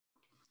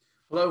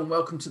Hello and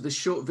welcome to this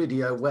short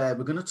video where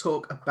we're going to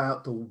talk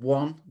about the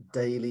one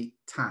daily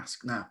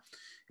task. Now,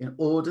 in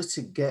order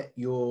to get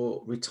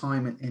your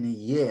retirement in a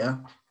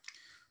year,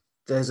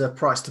 there's a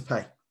price to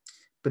pay,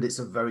 but it's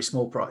a very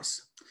small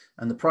price.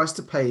 And the price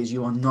to pay is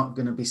you are not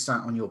going to be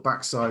sat on your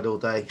backside all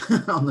day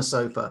on the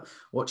sofa,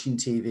 watching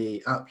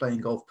TV, out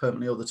playing golf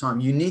permanently all the time.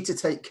 You need to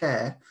take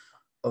care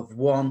of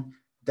one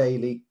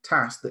daily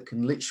task that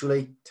can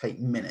literally take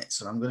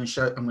minutes. And I'm going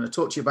to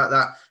talk to you about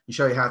that and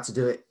show you how to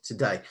do it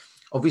today.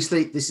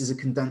 Obviously, this is a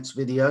condensed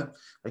video,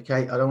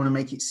 okay? I don't want to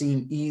make it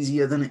seem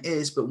easier than it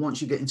is, but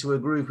once you get into a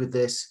groove with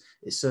this,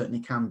 it certainly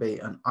can be.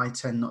 And I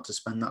tend not to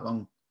spend that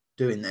long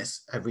doing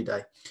this every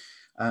day.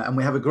 And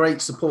we have a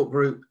great support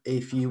group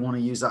if you want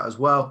to use that as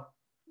well.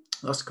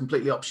 That's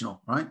completely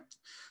optional, right?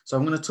 So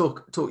I'm going to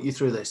talk you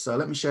through this. So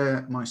let me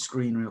share my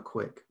screen real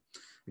quick.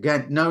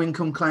 Again, no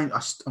income claim.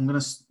 I'm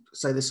going to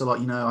say this a lot,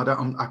 you know,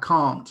 I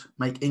can't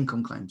make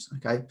income claims,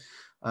 okay?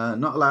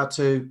 Not allowed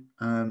to,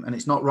 and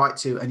it's not right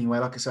to anyway.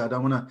 Like I said, I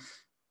don't want to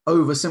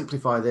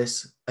oversimplify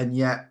this, and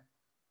yet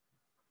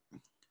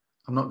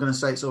I'm not going to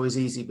say it's always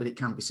easy, but it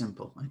can be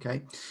simple,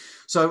 okay?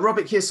 So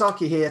Robert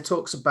Kiyosaki here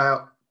talks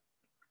about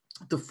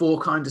the four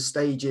kind of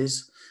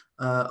stages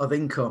of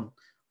income.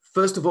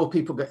 First of all,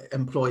 people get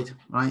employed,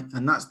 right?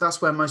 And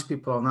that's where most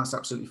people are, and that's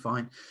absolutely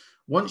fine.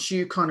 Once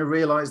you kind of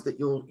realize that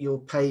your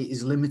pay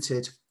is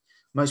limited,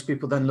 most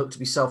people then look to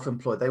be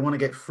self-employed. They want to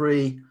get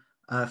free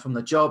from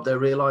the job. They're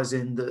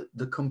realizing that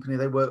the company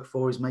they work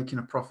for is making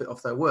a profit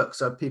off their work.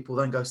 So people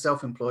then go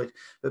self-employed,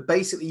 but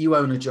basically you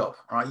own a job,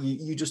 right?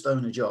 You just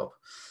own a job.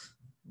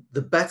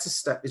 The better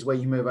step is where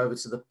you move over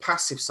to the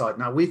passive side.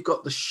 Now we've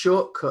got the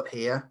shortcut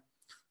here,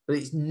 but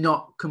it's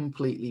not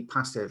completely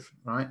passive,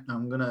 right?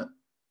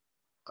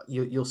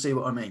 You'll see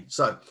what I mean.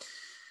 So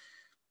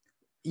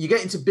you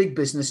get into big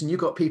business and you've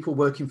got people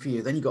working for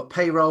you. Then you've got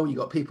payroll, you've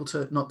got people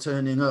not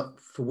turning up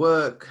for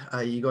work.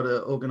 You got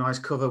to organize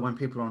cover when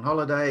people are on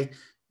holiday.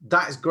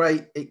 That is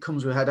great. It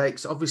comes with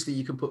headaches. Obviously,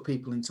 you can put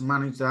people in to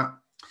manage that.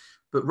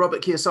 But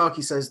Robert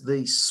Kiyosaki says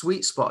the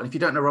sweet spot, and if you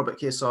don't know Robert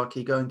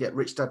Kiyosaki, go and get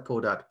Rich Dad, Poor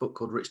Dad, book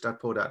called Rich Dad,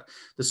 Poor Dad.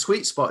 The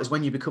sweet spot is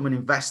when you become an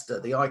investor,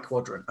 the I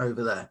quadrant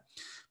over there,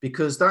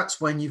 because that's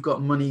when you've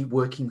got money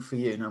working for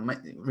you. Now,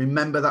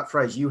 remember that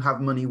phrase, you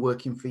have money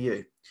working for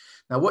you.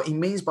 Now, what he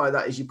means by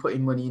that is you're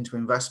putting money into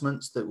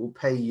investments that will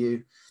pay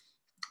you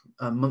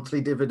a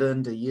monthly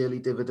dividend, a yearly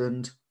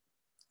dividend,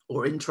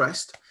 or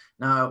interest.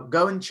 Now,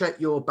 go and check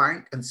your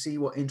bank and see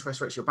what interest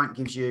rates your bank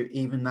gives you,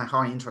 even their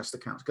high interest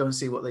accounts. Go and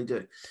see what they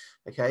do,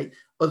 okay?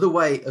 Other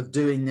way of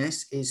doing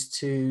this is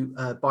to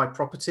buy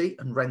property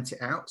and rent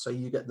it out, so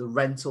you get the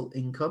rental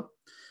income.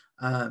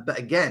 But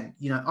again,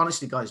 you know,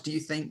 honestly, guys, do you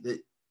think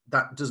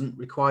that doesn't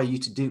require you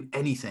to do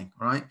anything,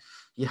 right?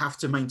 You have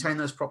to maintain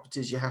those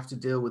properties. You have to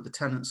deal with the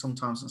tenants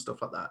sometimes and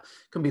stuff like that.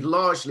 It can be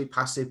largely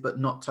passive, but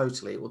not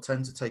totally. It will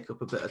tend to take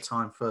up a bit of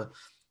time for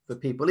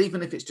people,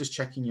 even if it's just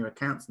checking your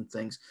accounts and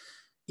things.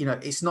 You know,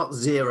 it's not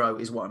zero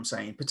is what I'm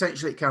saying.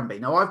 Potentially it can be.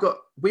 Now I've got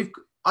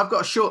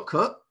a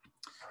shortcut,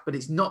 but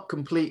it's not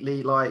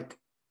completely like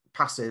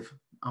passive.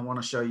 I want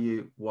to show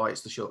you why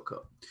it's the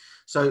shortcut.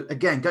 So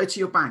again, go to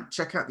your bank,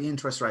 check out the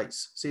interest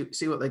rates,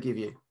 see what they give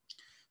you.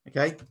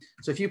 Okay,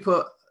 so if you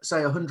put, say,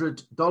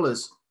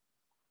 $100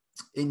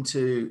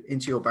 into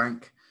your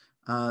bank,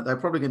 they're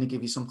probably going to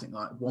give you something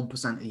like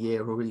 1% a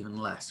year or even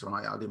less,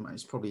 right?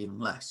 It's probably even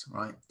less,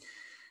 right?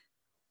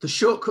 The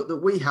shortcut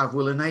that we have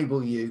will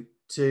enable you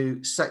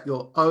to set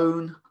your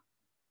own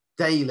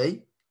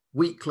daily,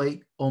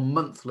 weekly, or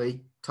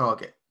monthly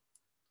target.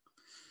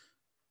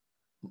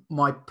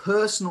 My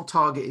personal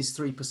target is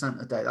 3%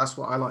 a day. That's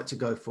what I like to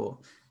go for.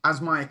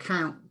 As my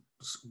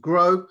accounts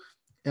grow,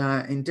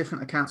 in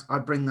different accounts, I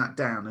bring that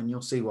down and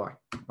you'll see why.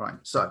 Right.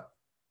 So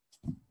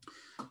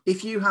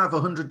if you have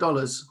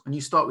 $100 and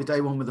you start with day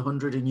one with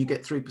 100 and you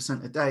get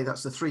 3% a day,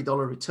 that's a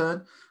 $3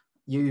 return.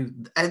 You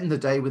end the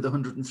day with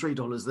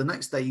 $103. The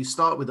next day you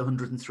start with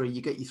 103,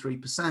 you get your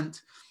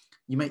 3%.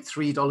 You make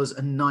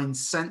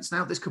 $3.09.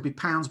 Now this could be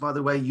pounds, by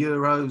the way,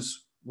 euros,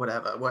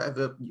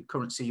 whatever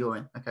currency you're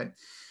in. Okay.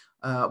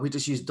 We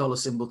just use dollar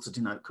symbol to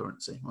denote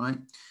currency, right?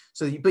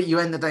 So, but you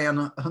end the day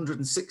on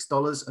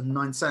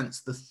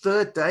 $106.09. The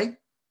third day,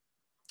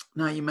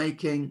 now you're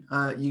making,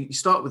 you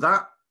start with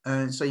that,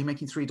 and so you're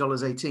making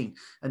 $3.18.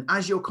 And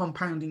as you're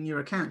compounding your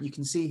account, you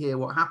can see here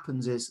what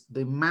happens is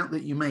the amount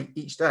that you make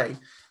each day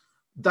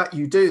that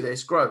you do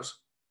this grows.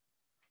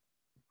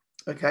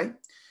 Okay,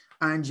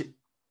 and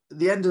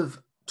the end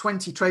of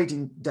 20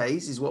 trading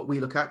days is what we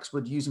look at, because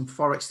we're using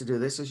Forex to do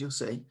this, as you'll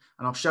see.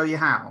 And I'll show you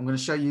how. I'm going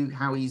to show you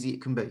how easy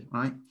it can be,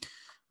 right?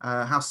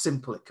 How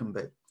simple it can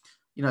be.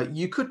 You know,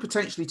 you could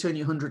potentially turn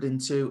your 100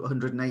 into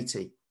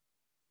 180.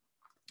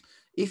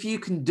 If you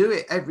can do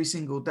it every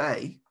single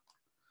day,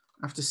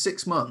 after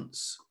 6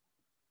 months,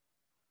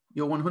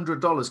 your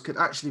 $100 could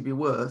actually be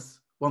worth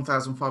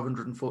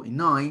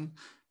 $1,549,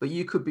 but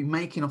you could be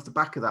making off the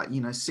back of that,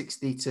 you know,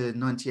 $60 to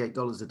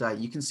 $98 a day.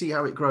 You can see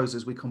how it grows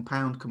as we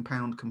compound.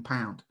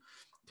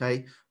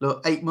 Okay,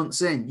 look, 8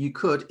 months in, you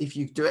could, if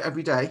you do it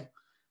every day,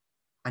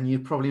 and you're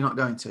probably not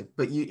going to.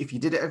 But if you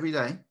did it every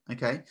day,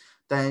 okay,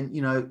 then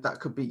that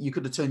could be, you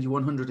could have turned your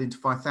 100 into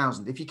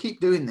 5,000. If you keep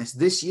doing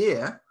this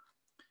year,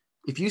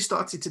 if you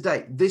started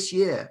today, this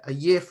year, a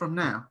year from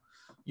now,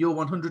 your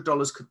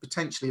 $100 could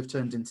potentially have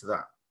turned into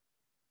that.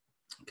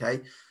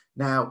 Okay.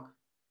 Now,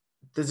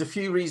 there's a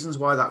few reasons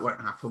why that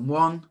won't happen.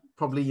 One,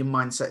 probably your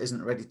mindset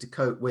isn't ready to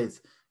cope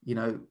with,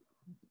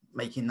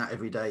 making that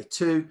every day.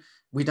 Two,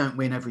 we don't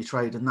win every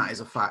trade, and that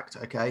is a fact.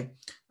 Okay.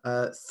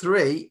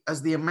 Three,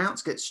 as the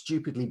amounts get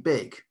stupidly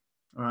big,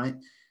 all right,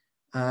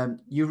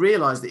 you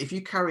realize that if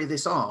you carry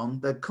this on,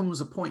 there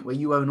comes a point where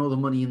you own all the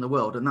money in the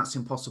world, and that's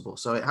impossible.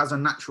 So it has a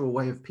natural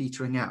way of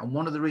petering out. And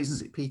one of the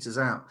reasons it peters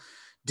out,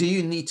 do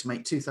you need to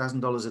make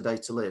 $2,000 a day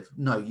to live?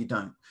 No, you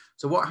don't.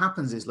 So what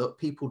happens is, look,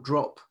 people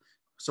drop.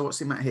 So what's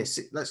the amount here?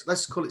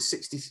 Let's call it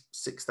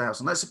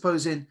 66,000. Let's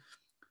supposing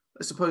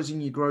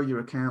you grow your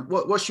account.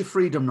 What's your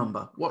freedom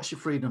number? What's your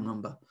freedom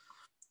number?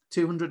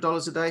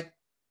 $200 a day.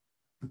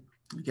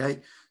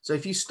 Okay. So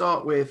if you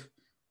start with,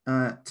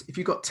 if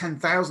you've got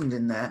 10,000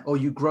 in there, or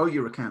you grow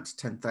your account to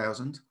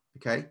 10,000,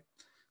 okay,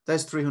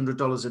 there's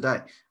 $300 a day.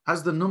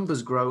 As the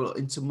numbers grow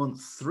into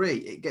month 3,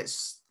 it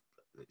gets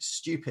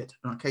stupid.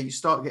 Okay, you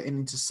start getting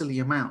into silly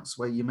amounts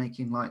where you're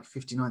making like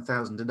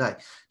 59,000 a day. It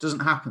doesn't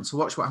happen. So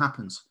watch what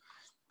happens.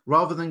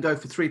 Rather than go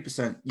for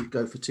 3%, you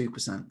go for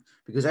 2%,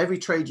 because every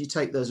trade you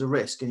take, there's a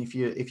risk. And if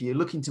you're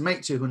looking to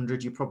make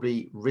 200, you're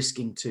probably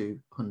risking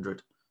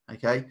 200.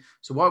 Okay,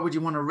 so why would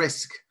you want to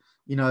risk,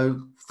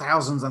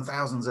 thousands and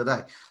thousands a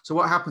day? So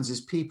what happens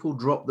is people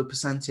drop the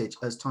percentage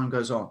as time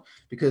goes on,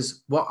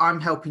 because what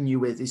I'm helping you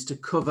with is to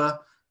cover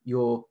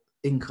your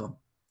income.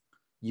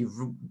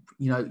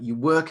 You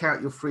work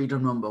out your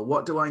freedom number.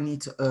 What do I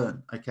need to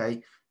earn,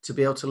 okay, to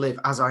be able to live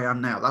as I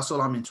am now? That's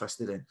all I'm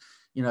interested in.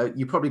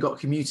 You probably got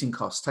commuting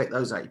costs, take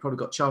those out. You probably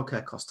got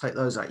childcare costs, take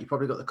those out. You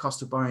probably got the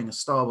cost of buying a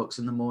Starbucks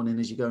in the morning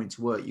as you're going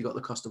to work. You got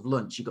the cost of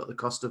lunch. You got the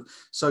cost of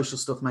social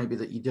stuff maybe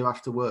that you do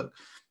after work.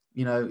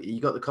 You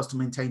got the cost of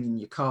maintaining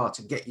your car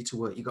to get you to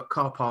work. You got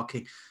car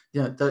parking.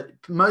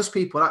 Most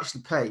people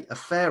actually pay a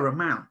fair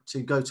amount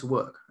to go to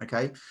work.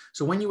 Okay,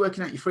 so when you're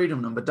working out your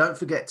freedom number, don't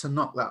forget to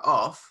knock that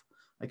off.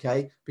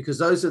 Okay, because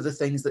those are the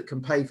things that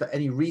can pay for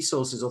any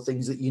resources or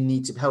things that you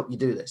need to help you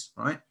do this.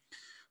 Right.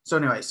 So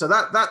anyway, so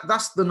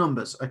that's the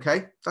numbers.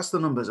 Okay, that's the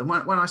numbers. And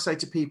when I say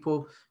to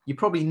people, you're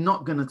probably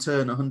not going to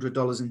turn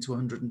 $100 into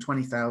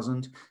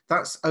 120,000.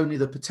 That's only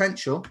the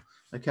potential.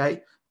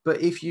 Okay.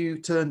 But if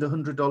you turned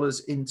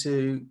 $100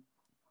 into,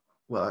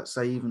 well, let's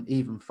say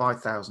even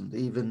 5,000,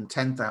 even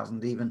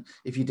 10,000, even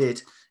if you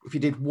did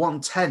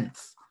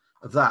 1/10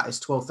 of that is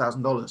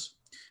 $12,000.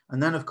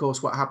 And then of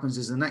course, what happens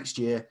is the next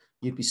year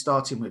you'd be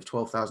starting with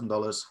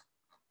 $12,000.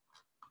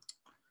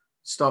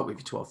 Start with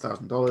your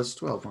 $12,000,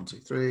 12, 1, 2,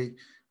 3.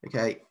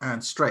 Okay.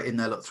 And straight in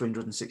there, look,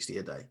 360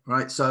 a day,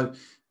 right? So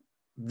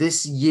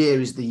this year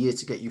is the year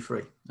to get you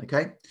free.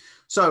 Okay.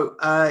 So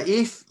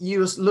if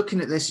you're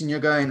looking at this and you're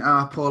going,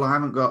 Paul, I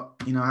haven't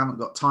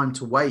got time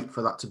to wait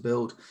for that to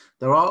build.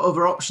 There are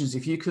other options.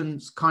 If you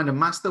can kind of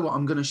master what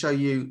I'm going to show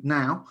you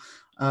now,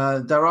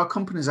 there are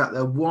companies out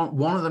there.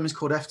 One of them is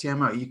called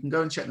FTMO. You can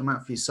go and check them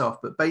out for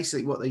yourself. But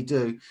basically what they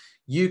do,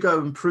 you go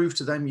and prove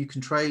to them you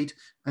can trade,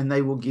 and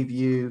they will give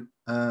you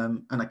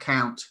an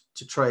account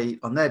to trade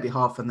on their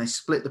behalf, and they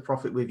split the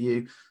profit with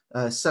you,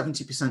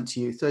 70% to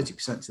you,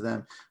 30% to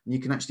them, and you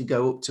can actually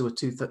go up to a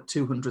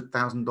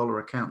 $200,000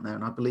 account there,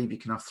 and I believe you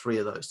can have 3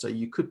 of those. So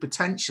you could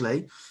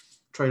potentially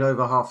trade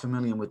over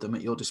 $500,000 with them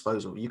at your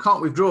disposal. You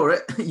can't withdraw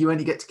it. You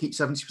only get to keep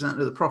 70%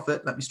 of the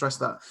profit. Let me stress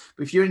that.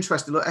 But if you're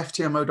interested, look,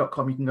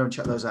 ftmo.com, you can go and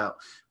check those out.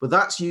 But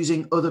that's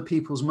using other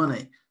people's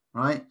money,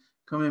 right?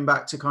 Coming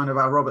back to kind of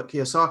our Robert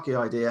Kiyosaki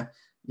idea,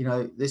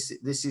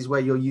 this is where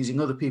you're using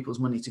other people's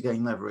money to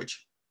gain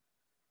leverage.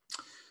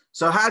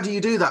 So how do you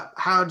do that?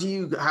 How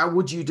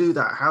would you do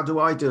that? How do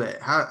I do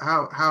it?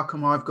 How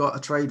come I've got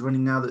a trade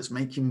running now that's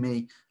making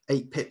me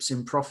 8 pips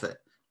in profit?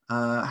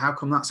 How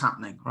come that's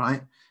happening,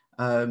 right?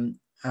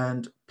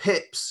 And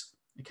pips,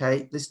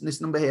 okay,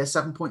 this number here,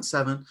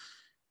 7.7,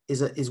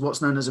 is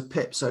what's known as a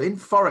pip. So in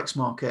Forex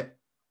market,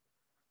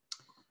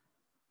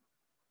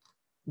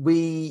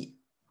 we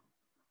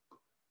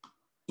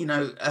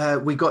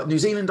got New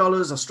Zealand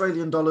dollars,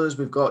 Australian dollars,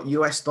 we've got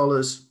US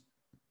dollars,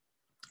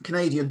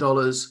 Canadian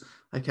dollars.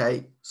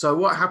 Okay, so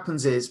what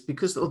happens is,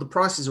 because all the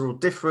prices are all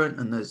different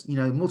and there's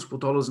multiple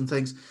dollars and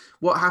things,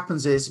 what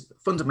happens is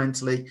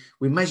fundamentally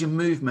we measure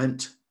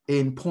movement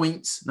in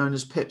points, known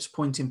as pips,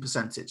 point in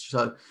percentage.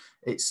 So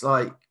it's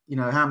like,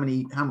 how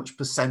much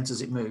percent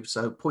does it move?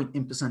 So point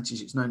in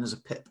percentage, it's known as a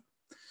pip.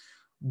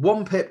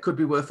 1 pip could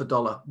be worth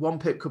 $1. 1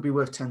 pip could be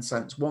worth 10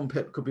 cents. 1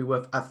 pip could be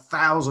worth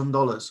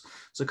 $1,000.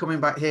 So coming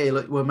back here,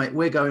 look,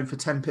 we're going for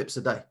 10 pips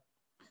a day.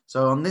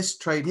 So on this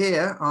trade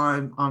here,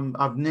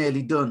 I've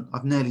nearly done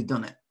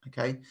it.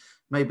 Okay,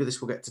 maybe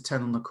this will get to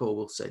 10 on the call.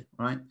 We'll see.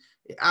 Right,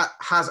 it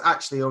has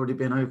actually already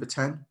been over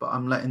 10, but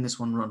I'm letting this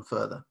one run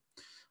further.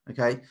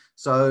 Okay,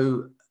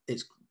 so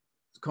it's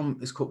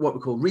called what we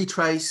call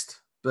retraced.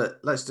 But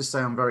let's just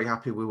say I'm very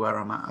happy with where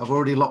I'm at. I've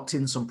already locked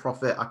in some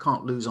profit. I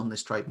can't lose on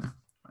this trade now.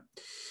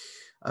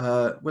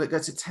 Will it go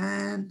to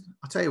 10?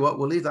 I'll tell you what,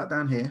 we'll leave that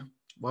down here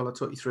while I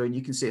talk you through, and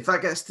you can see if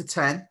that gets to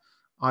 10,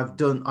 I've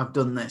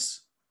done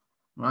this,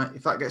 right?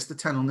 If that gets to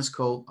 10 on this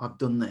call, I've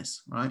done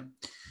this, right?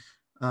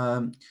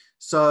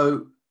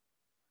 So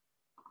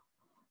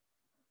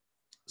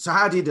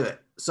how do you do it?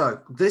 So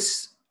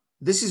this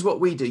is what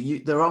we do.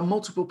 There are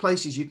multiple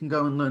places you can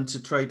go and learn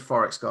to trade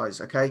Forex,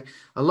 guys, okay?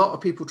 A lot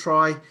of people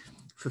try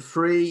for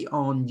free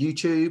on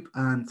YouTube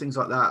and things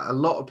like that. A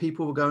lot of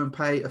people will go and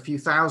pay a few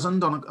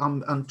thousand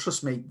and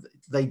trust me,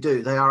 they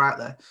do. They are out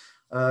there.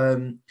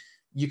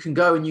 You can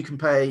go and you can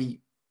pay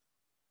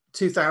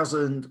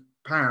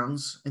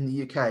 £2,000 in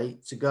the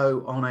UK to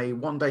go on a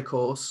one-day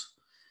course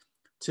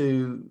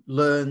to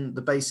learn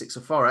the basics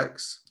of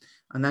Forex.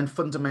 And then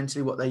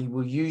fundamentally what they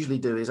will usually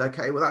do is,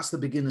 okay, well, that's the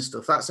beginner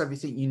stuff. That's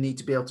everything you need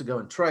to be able to go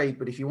and trade.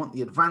 But if you want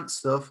the advanced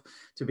stuff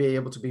to be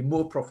able to be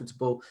more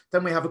profitable,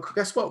 then we have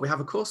guess what? We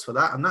have a course for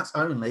that. And that's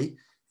only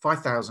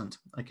 5,000.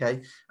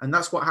 Okay. And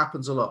that's what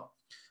happens a lot.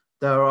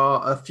 There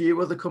are a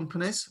few other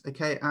companies,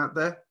 okay, out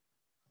there,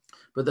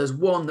 but there's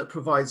one that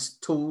provides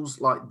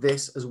tools like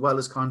this as well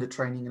as kind of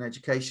training and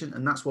education.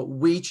 And that's what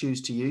we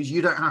choose to use.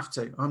 You don't have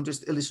to. I'm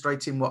just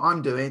illustrating what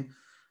I'm doing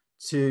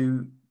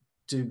to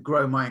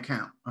grow my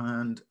account,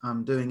 and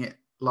I'm doing it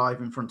live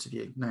in front of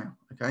you now.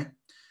 Okay.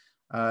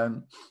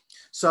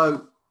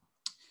 So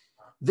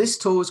this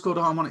tool is called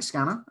a harmonic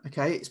scanner.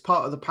 Okay. It's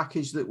part of the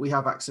package that we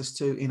have access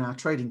to in our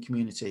trading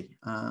community.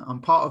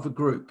 I'm part of a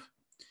group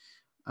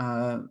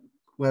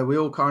where we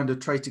all kind of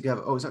trade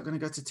together. Oh, is that going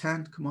to go to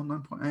 10? Come on,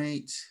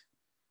 9.8,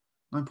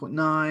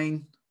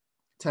 9.9,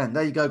 10.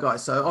 There you go,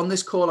 guys. So on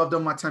this call, I've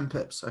done my 10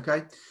 pips.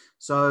 Okay.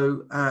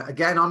 So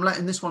again, I'm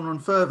letting this one run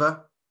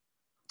further.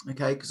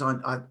 Okay, because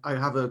I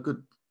have a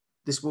good,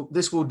 this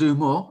will do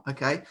more,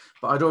 okay,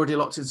 but I'd already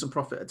locked in some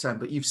profit at 10,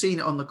 but you've seen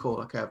it on the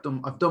call. Okay, I've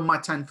done my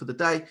 10 for the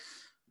day.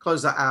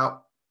 Close that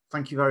out.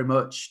 Thank you very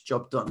much.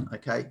 Job done.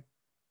 Okay,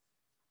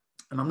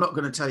 and I'm not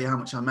going to tell you how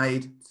much I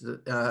made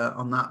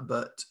on that,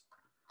 but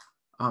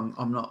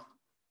I'm not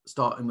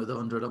starting with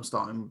 100. I'm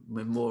starting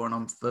with more, and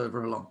I'm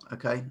further along.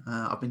 Okay,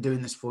 I've been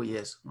doing this for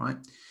years, right?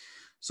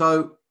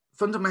 So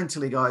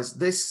fundamentally, guys,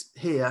 this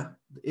here,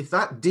 if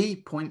that D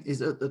point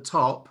is at the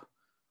top,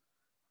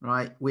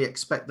 right, we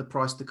expect the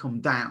price to come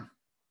down.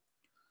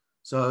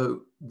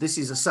 So this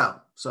is a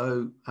sell.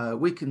 So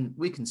we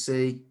can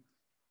see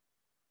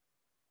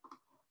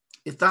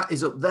if that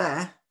is up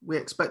there, we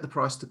expect the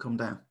price to come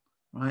down,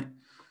 right?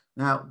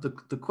 Now,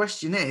 the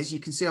question is,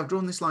 you can see I've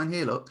drawn this line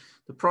here, look,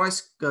 the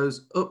price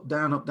goes up,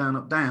 down, up, down,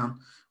 up,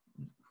 down.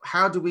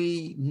 How do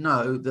we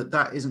know that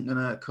that isn't going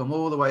to come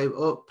all the way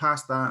up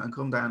past that and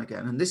come down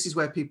again? And this is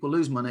where people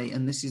lose money.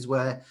 And this is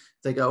where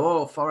they go,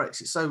 oh, Forex,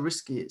 it's so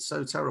risky. It's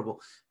so terrible.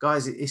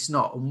 Guys, it's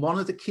not. And one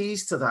of the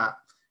keys to that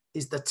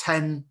is the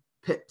 10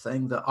 pip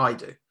thing that I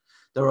do.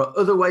 There are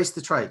other ways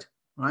to trade,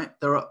 right?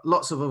 There are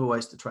lots of other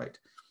ways to trade.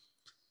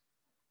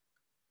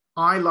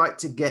 I like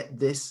to get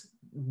this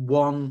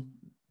one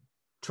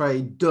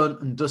trade done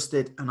and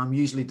dusted. And I'm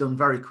usually done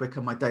very quick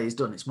and my day is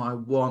done. It's my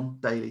one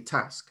daily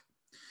task.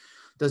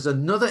 There's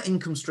another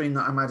income stream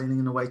that I'm adding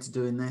in a way to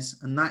doing this,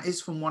 and that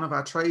is from one of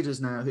our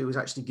traders now who is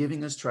actually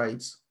giving us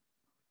trades.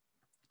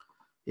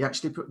 He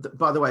actually,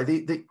 by the way,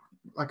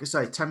 like I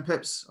say, 10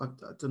 pips.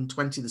 I've done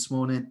 20 this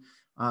morning.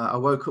 I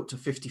woke up to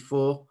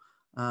 54.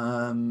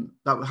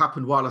 That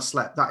happened while I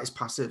slept. That is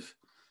passive.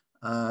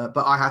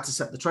 But I had to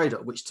set the trade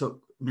up, which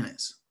took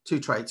minutes. 2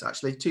 trades,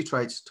 actually. 2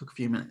 trades took a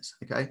few minutes.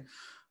 Okay.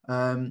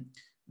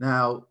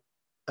 Now,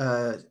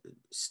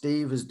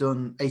 Steve has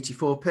done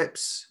 84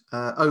 pips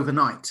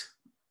overnight.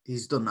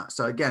 He's done that.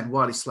 So again,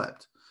 while he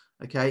slept.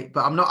 Okay.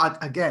 But I'm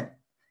not, again,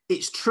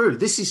 it's true.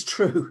 This is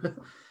true.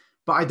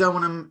 But I don't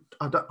want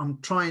to, I'm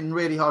trying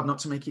really hard not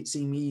to make it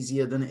seem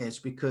easier than it is,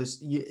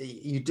 because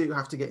you do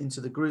have to get into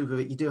the groove of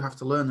it. You do have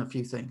to learn a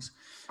few things.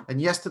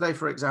 And yesterday,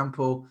 for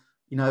example,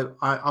 you know,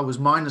 I was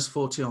minus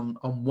 40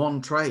 on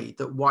one trade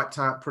that wiped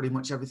out pretty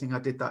much everything I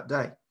did that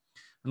day.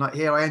 And like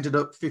here, I ended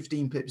up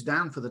 15 pips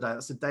down for the day.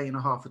 That's a day and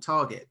a half a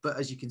target. But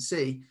as you can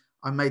see,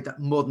 I made that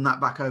more than that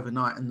back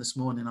overnight. And this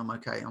morning, I'm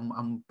okay.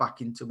 I'm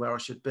back into where I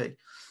should be.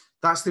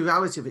 That's the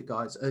reality of it,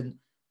 guys. And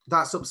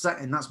that's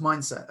upsetting. That's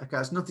mindset. Okay.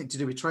 It's nothing to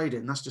do with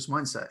trading. That's just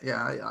mindset.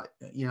 Yeah.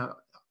 You know,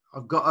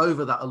 I've got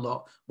over that a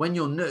lot. When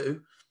you're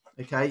new,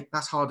 okay,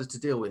 that's harder to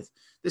deal with.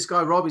 This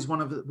guy, Rob, is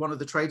one of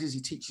the traders. He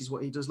teaches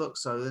what he does. Look,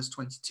 so there's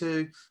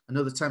 22,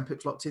 another 10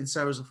 pips locked in.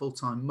 Sarah's a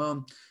full-time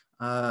mum.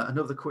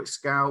 Another quick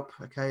scalp.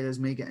 Okay, there's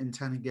me getting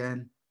 10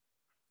 again.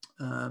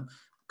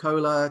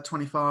 Cola,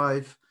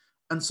 25,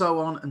 and so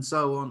on, and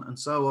so on, and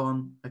so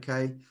on.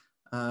 Okay,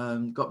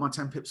 got my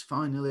 10 pips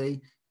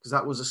finally, because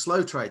that was a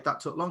slow trade.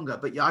 That took longer.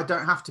 But yeah, I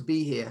don't have to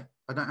be here.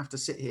 I don't have to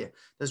sit here.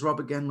 There's Rob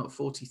again, look,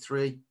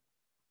 43.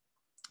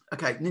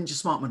 Okay, Ninja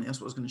Smart Money,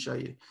 that's what I was going to show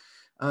you.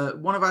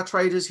 One of our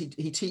traders, he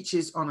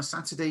teaches on a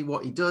Saturday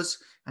what he does,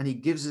 and he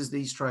gives us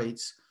these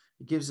trades.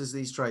 He gives us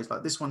these trades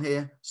like this one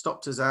here,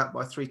 stopped us out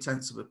by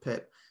 0.3 of a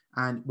pip,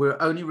 and we're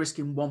only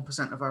risking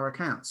 1% of our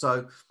account.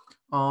 So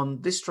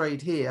on this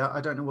trade here, I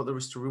don't know what the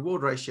risk to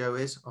reward ratio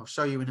is. I'll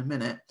show you in a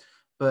minute,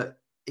 but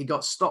he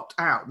got stopped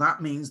out.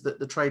 That means that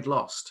the trade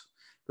lost,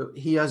 but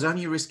he is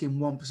only risking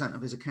 1%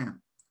 of his account,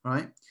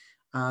 right?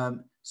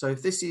 So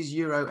if this is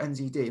Euro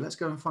NZD, let's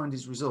go and find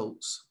his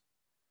results.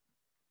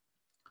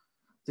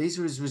 These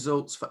are his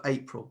results for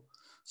April.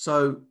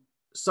 So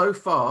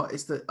far,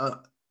 it's the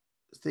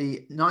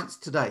 9th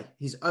today.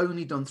 He's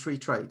only done 3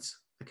 trades,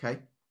 okay?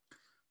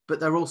 But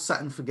they're all set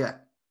and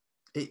forget.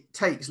 It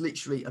takes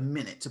literally a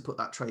minute to put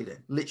that trade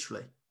in,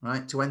 literally,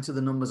 right? To enter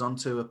the numbers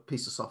onto a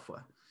piece of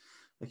software,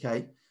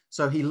 okay?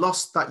 So he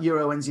lost that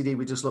Euro NZD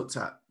we just looked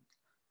at.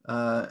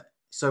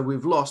 So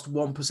we've lost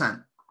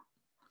 1%.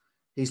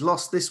 He's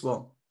lost this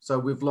one, so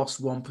we've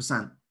lost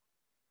 1%.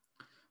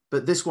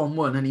 But this one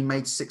won and he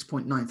made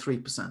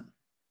 6.93%.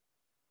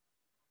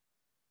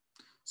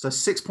 So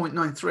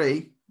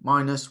 6.93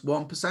 minus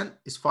 1%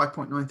 is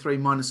 5.93,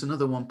 minus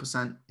another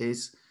 1%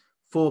 is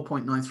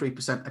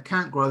 4.93%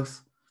 account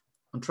growth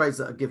on trades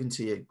that are given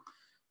to you.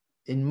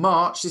 In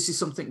March, this is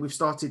something we've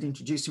started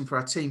introducing for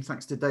our team,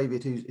 thanks to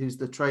David, who's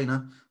the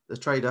trader.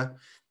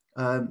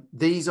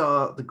 These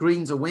are, the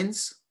greens are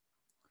wins,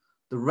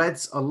 the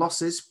reds are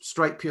losses,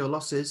 straight pure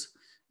losses,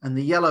 and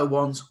the yellow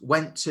ones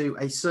went to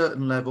a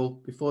certain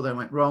level before they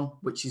went wrong,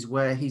 which is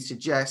where he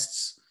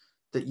suggests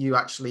that you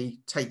actually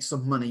take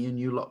some money and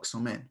you lock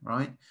some in,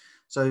 right?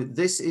 So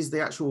this is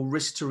the actual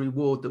risk to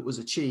reward that was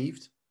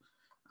achieved.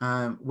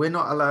 We're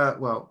not allowed,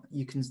 well,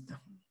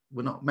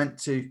 we're not meant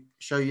to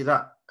show you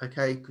that,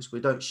 okay? Because we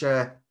don't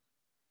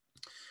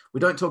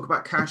talk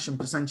about cash and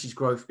percentage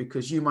growth,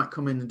 because you might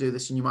come in and do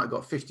this and you might have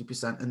got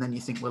 50% and then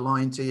you think we're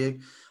lying to you.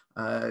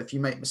 If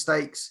you make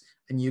mistakes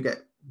and you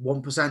get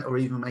 1% or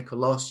even make a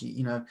loss,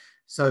 you know,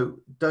 so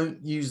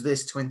don't use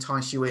this to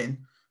entice you in.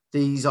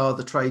 These are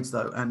the trades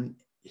though, and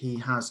he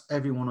has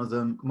every one of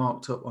them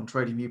marked up on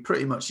TradingView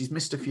pretty much. He's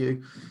missed a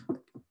few.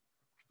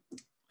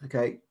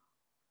 Okay.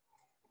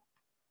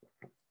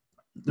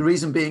 The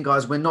reason being,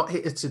 guys, we're not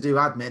here to do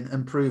admin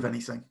and prove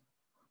anything.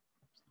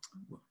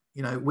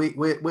 You know,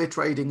 we're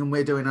trading and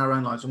we're doing our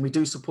own lives, and we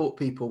do support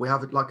people. We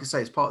have it, like I say,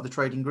 it's part of the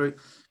trading group.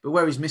 But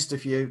where he's missed a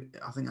few,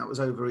 I think that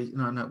was over.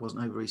 No, it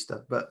wasn't over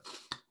Easter. But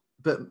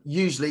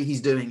usually he's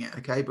doing it.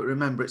 Okay, but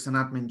remember, it's an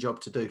admin job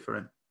to do for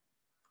him.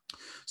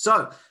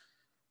 So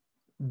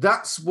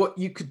that's what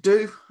you could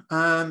do,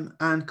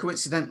 and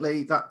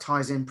coincidentally, that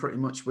ties in pretty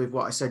much with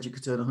what I said. You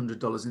could turn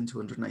 $100 into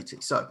 180.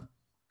 So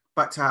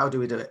back to how do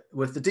we do it?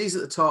 Well, if the D's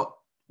at the top,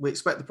 we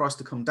expect the price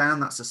to come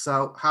down. That's a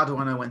sell. How do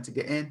I know when to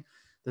get in?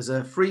 There's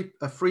a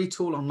free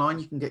tool online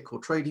you can get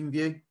called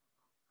TradingView.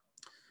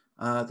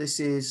 This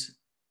is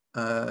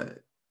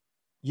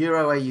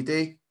Euro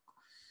AUD.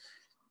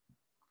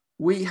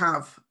 We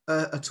have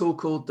a tool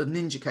called the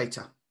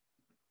Ninjacator.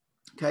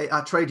 Okay,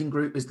 our trading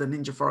group is the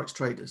Ninja Forex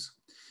Traders,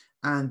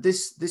 and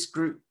this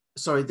group,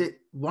 sorry,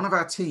 one of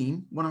our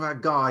team, one of our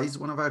guys,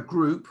 one of our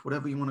group,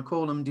 whatever you want to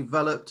call them,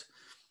 developed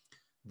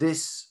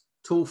this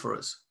tool for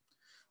us.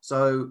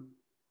 So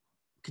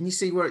can you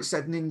see where it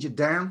said Ninja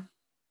down?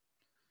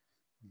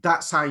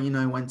 That's how you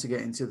know when to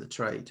get into the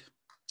trade.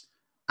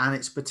 And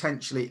it's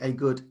potentially a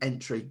good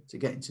entry to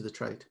get into the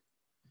trade.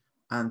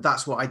 And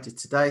that's what I did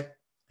today.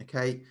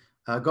 Okay.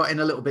 I got in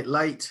a little bit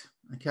late.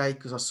 Okay.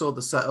 Because I saw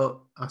the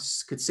setup. I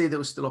could see there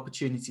was still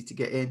opportunity to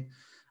get in.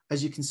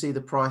 As you can see, the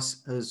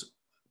price has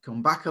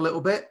come back a little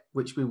bit,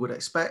 which we would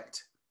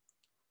expect.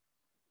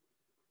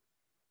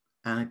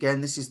 And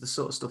again, this is the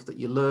sort of stuff that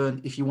you learn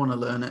if you want to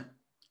learn it.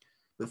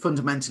 But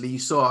fundamentally, you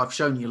saw, I've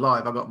shown you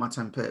live, I got my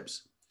 10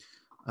 pips.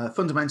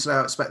 Fundamentally,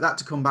 I expect that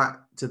to come back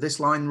to this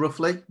line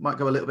roughly. Might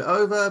go a little bit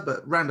over,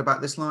 but round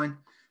about this line,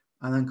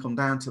 and then come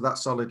down to that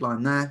solid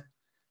line there.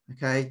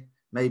 Okay,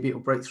 maybe it'll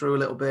break through a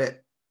little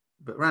bit,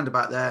 but round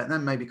about there, and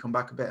then maybe come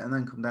back a bit, and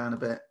then come down a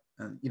bit.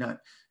 And you know,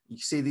 you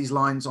see these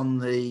lines on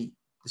the,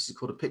 this is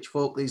called a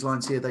pitchfork. These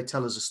lines here, they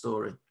tell us a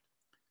story.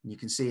 And you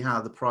can see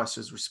how the price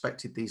has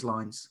respected these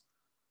lines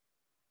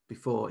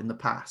before in the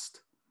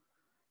past.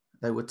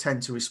 They would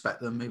tend to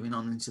respect them moving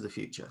on into the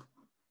future.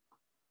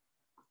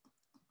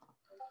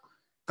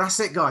 That's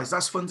it, guys.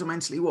 That's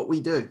fundamentally what we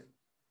do.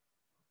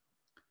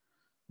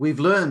 We've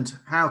learned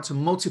how to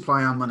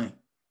multiply our money.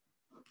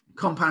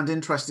 Compound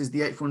interest is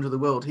the eighth wonder of the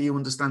world. He who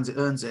understands it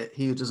earns it.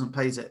 He who doesn't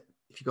pays it.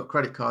 If you've got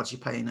credit cards, you're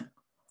paying it.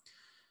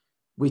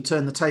 We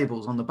turn the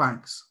tables on the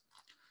banks.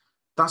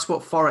 That's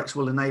what Forex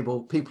will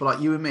enable people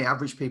like you and me,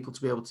 average people,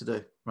 to be able to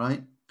do,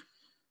 right?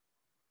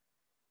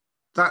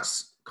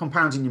 That's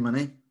compounding your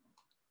money.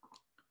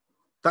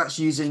 That's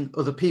using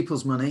other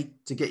people's money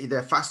to get you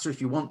there faster if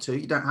you want to.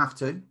 You don't have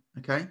to.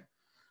 Okay,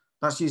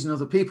 that's using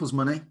other people's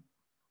money,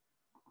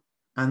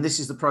 and this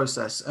is the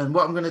process. And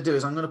what I'm going to do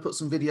is I'm going to put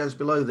some videos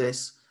below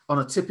this on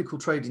a typical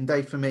trading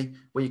day for me,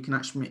 where you can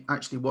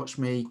actually watch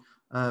me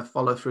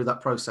follow through that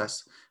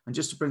process. And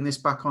just to bring this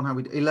back on, how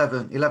we do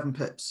 11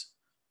 pips.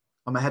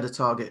 I'm ahead of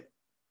target.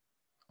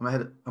 I'm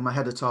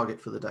ahead of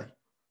target for the day.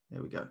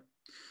 There we go.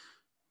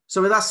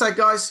 So with that said,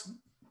 guys,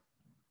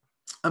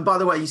 and by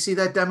the way, you see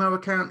their demo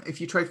account.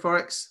 If you trade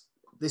Forex,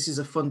 this is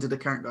a funded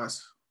account,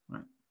 guys.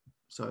 Right.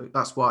 So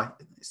that's why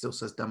it still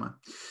says demo.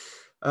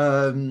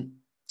 With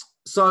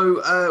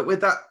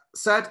that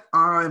said,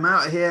 I'm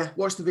out of here.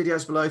 Watch the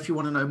videos below if you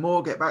want to know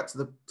more. Get back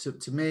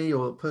to me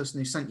or the person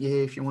who sent you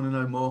here if you want to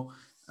know more.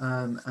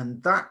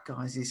 And that,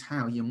 guys, is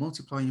how you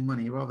multiply your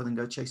money rather than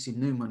go chasing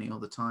new money all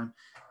the time,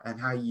 and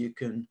how you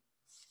can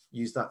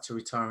use that to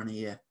retire in a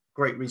year.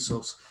 Great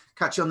resource.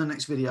 Catch you on the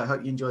next video. I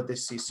hope you enjoyed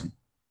this. See you soon.